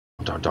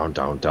Don't.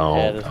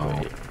 Yeah, this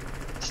way.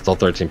 Still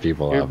 13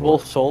 people. You're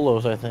both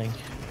solos, I think.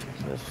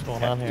 That's what's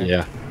going on here.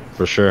 Yeah,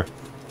 for sure.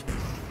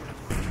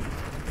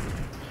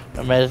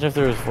 Imagine if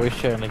there was voice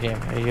chat in the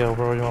game. Hey, yo,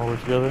 bro, you wanna work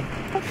together?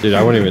 Dude,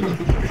 I wouldn't even.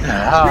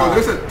 Yo,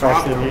 there's a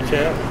drop over here.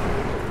 chat.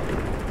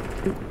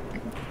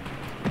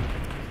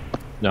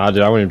 No,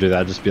 dude, I wouldn't even do that.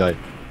 I'd just be like,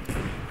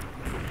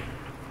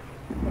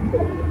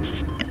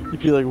 You'd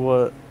be like,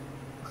 what?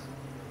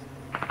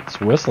 it's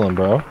whistling,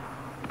 bro.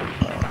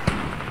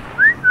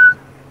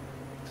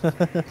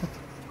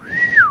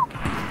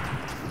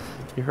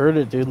 You heard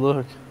it, dude.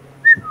 Look.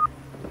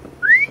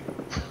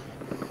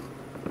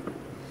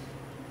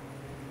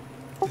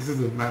 This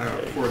is a matter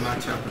of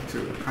Fortnite Chapter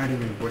 2.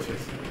 Hiding in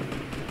bushes.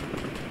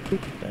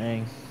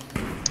 Dang.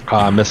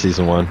 I missed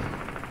season 1.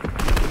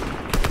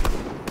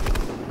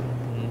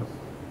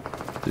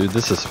 Dude,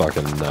 this is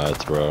fucking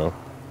nuts, bro.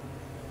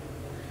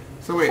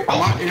 So wait, am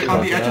I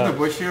on the edge of the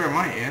bush here? Am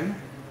I in?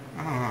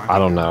 I don't know. I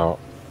don't know.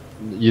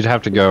 You'd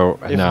have to go.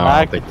 If No, not,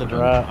 I don't think get the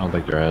you're in. drop. I don't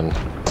think you're in.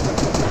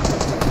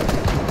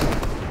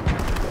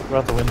 We're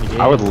about to win the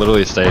game. I would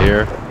literally stay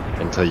here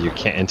until you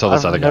can't. Until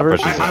this I've other guy never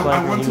pushes seen in.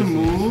 I want to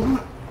move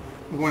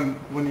when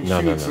he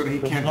No, shoots no. so that he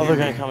There's can't another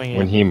hear guy me. coming in.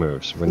 When he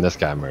moves, when this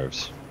guy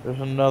moves. There's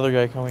another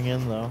guy coming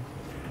in, though.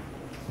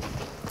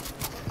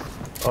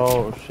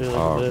 Oh, shit.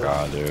 Oh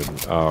god, dude.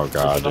 Oh god,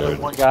 There's another dude.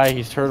 one guy,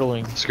 he's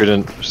turtling. Scoot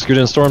in,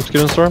 storm.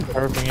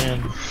 Turping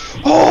in.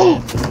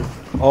 Oh!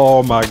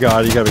 Oh my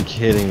god, you gotta be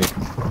kidding me.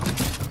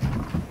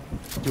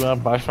 Do you want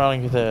to box round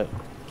and get that?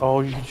 Oh,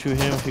 you can shoot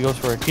him if he goes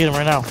for it. Get him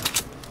right now.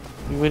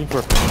 What are you waiting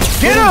for?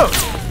 Get him!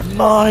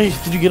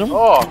 Nice! Did you get him?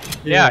 Oh,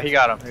 yeah, he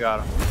got him.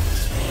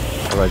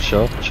 Alright,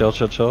 chill. You're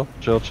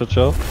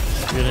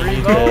gonna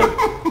need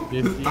that.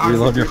 50.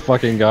 Reload your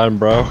fucking gun,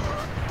 bro.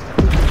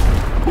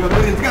 Yo,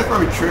 this guy's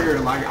probably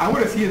triggered. Like, I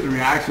want to see his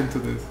reaction to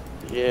this.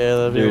 Yeah,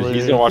 that'd be Dude,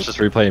 hilarious. he's gonna watch this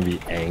replay and be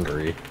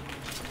angry.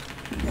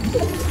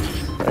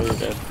 Oh, you're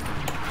dead.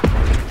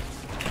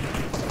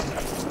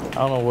 I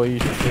don't know what you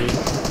should take.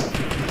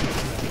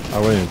 I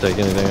wouldn't even take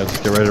anything. I'd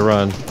just get ready to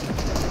run.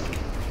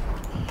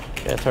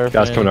 Yeah, turf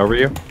Guys in. coming over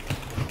you?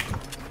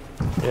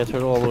 Yeah,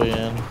 turtle all the way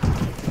in.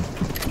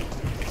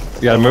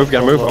 You gotta move,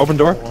 Open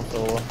door. One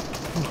solo.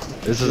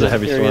 This is a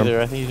heavy storm.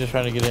 Either. I think he's just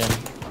trying to get in.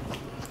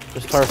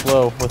 Just tarp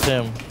low with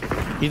him.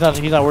 He's not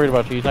worried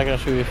about you. He's not gonna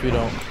shoot you if you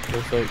don't.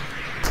 Looks like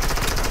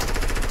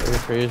very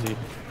crazy.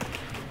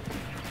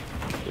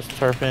 Just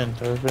tarp in.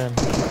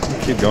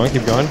 Keep going. You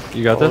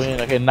got All this? the way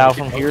in. Okay, now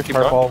from here, keep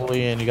tarp going. all the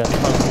way in. You got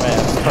tons of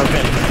mass. Tarp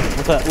in.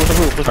 With the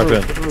roof. With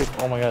the roof.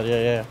 Oh my god,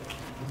 yeah.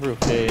 Roof.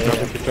 Yeah.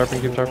 Keep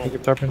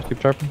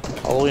tarping.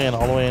 All the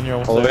way in. You're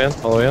almost All the there.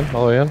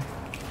 way in.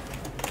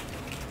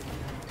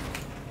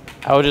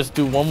 I would just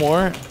do one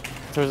more.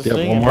 There's a Yeah,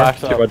 thing one and more. box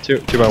 2 up. by 2.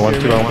 2 by 1.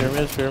 2 by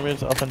 1.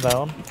 Pyramids, up and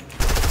down.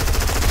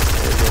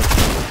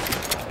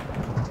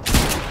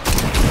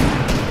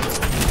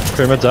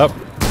 Pyramids up.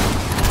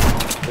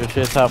 There's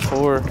shit top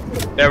 4.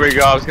 There we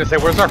go. I was gonna say,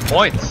 where's our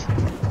points?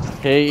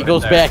 Okay, it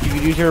goes there. back. You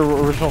can use your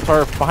original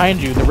tarp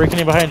behind you. They're breaking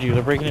in behind you.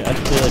 I think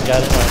they like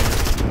got in on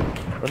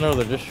you. Or no,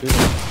 they're just shooting.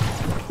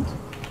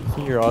 I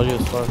think your audio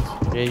is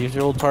fucked. Yeah, use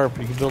your old tarp.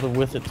 You can build it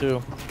with it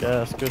too.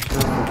 Yes, good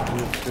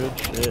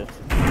shit.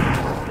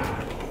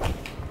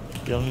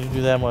 You don't need to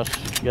do that much.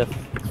 You got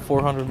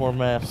 400 more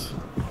mass.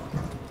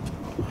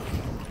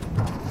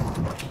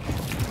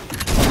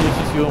 It's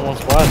just you in one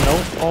squad.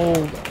 Nope.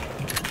 Oh.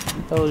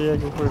 Hell yeah,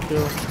 go for a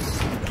kill.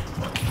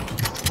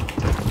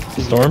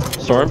 Storm.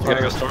 You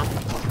gotta go storm.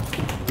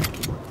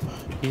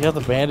 He got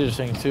the bandage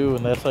thing too,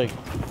 and that's like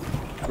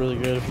really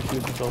good if he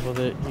shoots himself with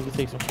it. He can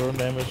take some storm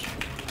damage.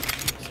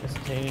 It's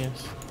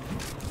instantaneous.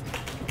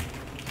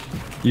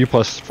 U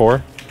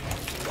 +4.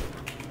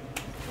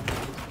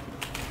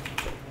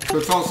 So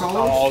it's all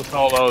solos? All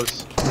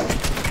solos.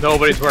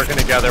 Nobody's working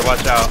together.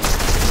 Watch out.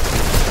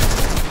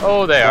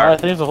 Oh, they I are.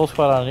 think there's a whole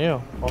squad on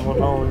you. Oh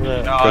no, look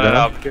at that.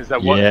 No, because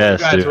that one Yes,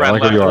 you guys dude, I ran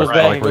like where left you and are. Goes I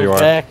right. back, like it where you goes are.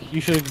 back.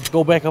 You should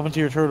go back up into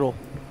your turtle.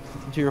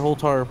 Into your whole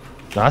tarp.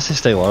 No, I say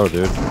stay low,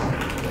 dude. You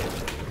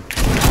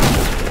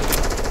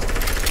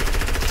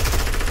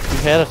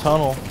had a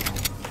tunnel.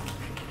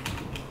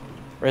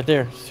 Right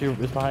there. It's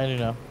behind you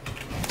now.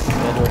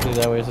 Yeah, directly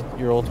that way. It's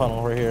your old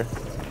tunnel right here.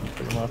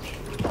 Pretty much.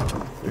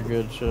 You're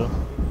good, chill.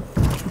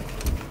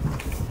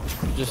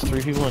 Just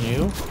 3 people in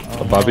you?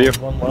 Above you? There's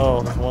one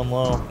low. One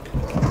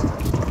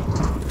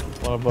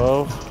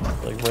above.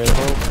 Like right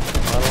above.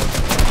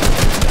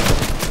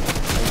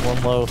 There's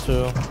one low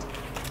too.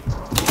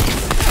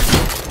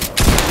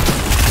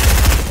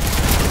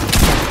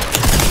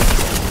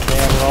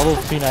 Damn, and all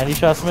those P90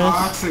 shots missed?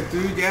 Toxic,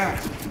 dude, yeah.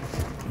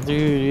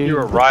 Dude, You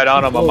were right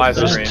on him on my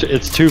screen.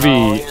 It's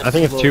 2v. I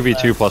think it's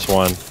 2v2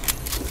 +1.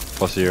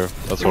 Plus you.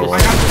 That's what it I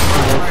was. got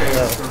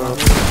the front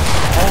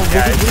right,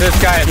 Yeah, it's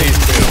this guy and these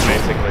two,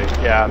 basically.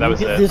 Yeah, that was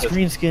Look at it. this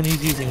green skin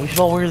he's using. We should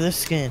all wear this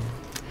skin.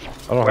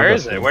 I don't Where have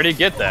is that it? Where do you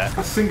get that?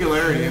 That's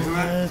singularity, isn't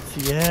it?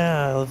 What?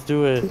 Yeah, let's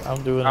do it.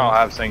 I'm doing I don't it.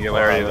 have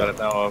singularity that I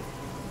know of.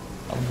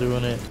 I'm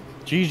doing it.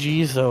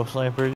 GG's though, Sniper.